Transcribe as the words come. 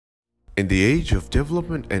In the age of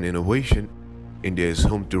development and innovation, India is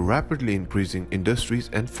home to rapidly increasing industries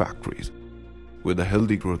and factories. With a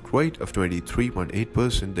healthy growth rate of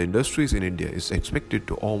 23.8%, the industries in India is expected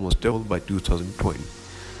to almost double by 2020.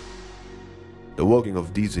 The working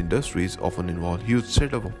of these industries often involve huge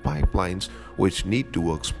setup of pipelines which need to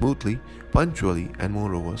work smoothly, punctually, and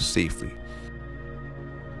moreover safely.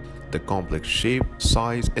 The complex shape,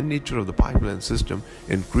 size, and nature of the pipeline system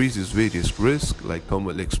increases various risks like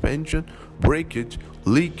thermal expansion, breakage,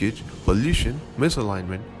 leakage, pollution,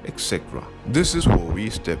 misalignment, etc. This is where we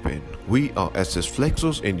step in. We are SS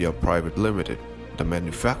Flexos India Private Limited, the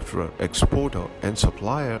manufacturer, exporter, and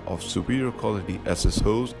supplier of superior quality SS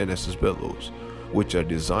hose and SS bellows, which are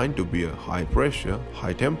designed to be a high pressure,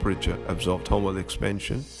 high temperature, absorb thermal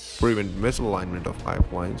expansion, prevent misalignment of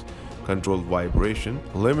pipelines, control vibration,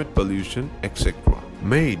 limit pollution, etc.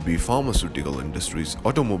 May it be pharmaceutical industries,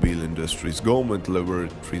 automobile industries, government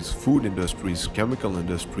laboratories, food industries, chemical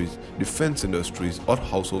industries, defense industries, or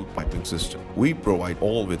household piping system. We provide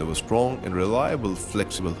all with our strong and reliable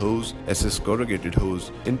flexible hose, SS corrugated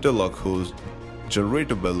hose, interlock hose,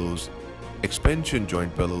 generator bellows, expansion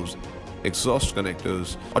joint bellows, exhaust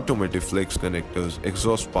connectors, automotive flex connectors,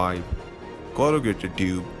 exhaust pipe, corrugated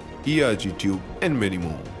tube, ERG tube, and many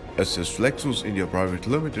more. SS Flexos India Private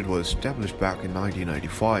Limited was established back in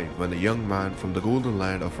 1995 when a young man from the golden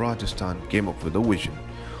land of Rajasthan came up with a vision.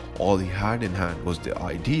 All he had in hand was the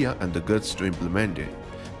idea and the guts to implement it.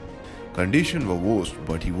 Conditions were worst,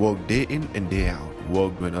 but he worked day in and day out,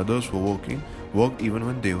 worked when others were working, worked even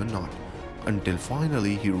when they were not, until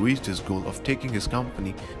finally he reached his goal of taking his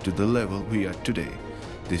company to the level we are today.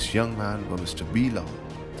 This young man was Mr. Bilal,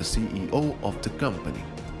 the CEO of the company.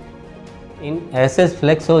 In SS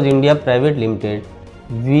Flexos India Private Limited,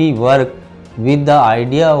 we work with the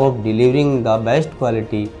idea of delivering the best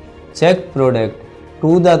quality checked product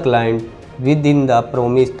to the client within the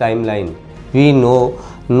promised timeline. We know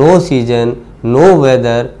no season, no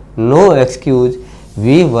weather, no excuse.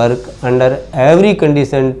 We work under every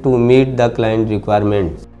condition to meet the client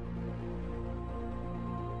requirements.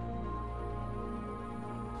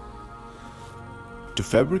 To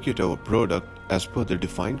fabricate our product as per the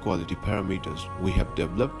defined quality parameters, we have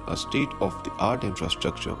developed a state-of-the-art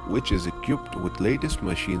infrastructure which is equipped with latest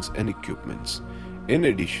machines and equipments. In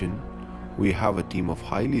addition, we have a team of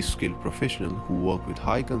highly skilled professionals who work with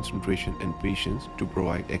high concentration and patience to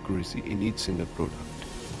provide accuracy in each single product.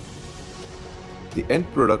 The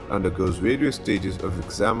end product undergoes various stages of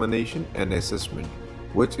examination and assessment,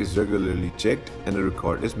 which is regularly checked and a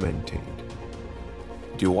record is maintained.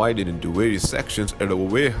 Divided into various sections at our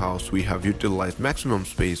warehouse, we have utilized maximum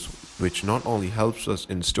space, which not only helps us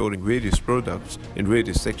in storing various products in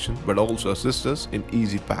various sections but also assists us in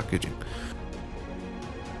easy packaging.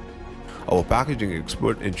 Our packaging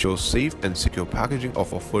expert ensures safe and secure packaging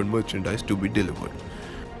of our food merchandise to be delivered.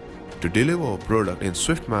 To deliver our product in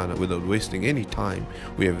swift manner without wasting any time,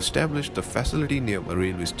 we have established the facility near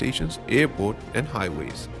railway stations, airport, and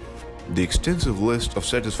highways. The extensive list of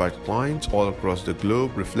satisfied clients all across the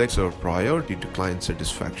globe reflects our priority to client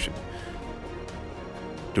satisfaction.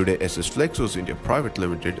 Today, SS Flexos India Private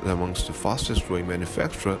Limited is amongst the fastest growing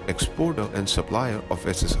manufacturer, exporter, and supplier of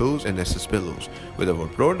SS hose and SS bellows, with our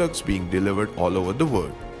products being delivered all over the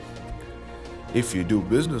world. If you do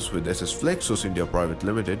business with SS Flexos India Private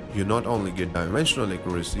Limited, you not only get dimensional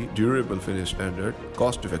accuracy, durable finish standard,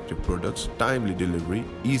 cost-effective products, timely delivery,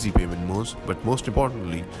 easy payment modes, but most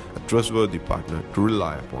importantly, a trustworthy partner to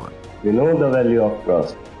rely upon. We know the value of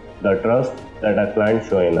trust, the trust that our clients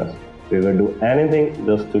show in us. We will do anything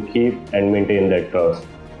just to keep and maintain that trust.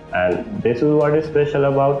 And this is what is special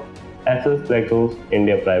about SS Flexos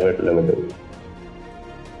India Private Limited.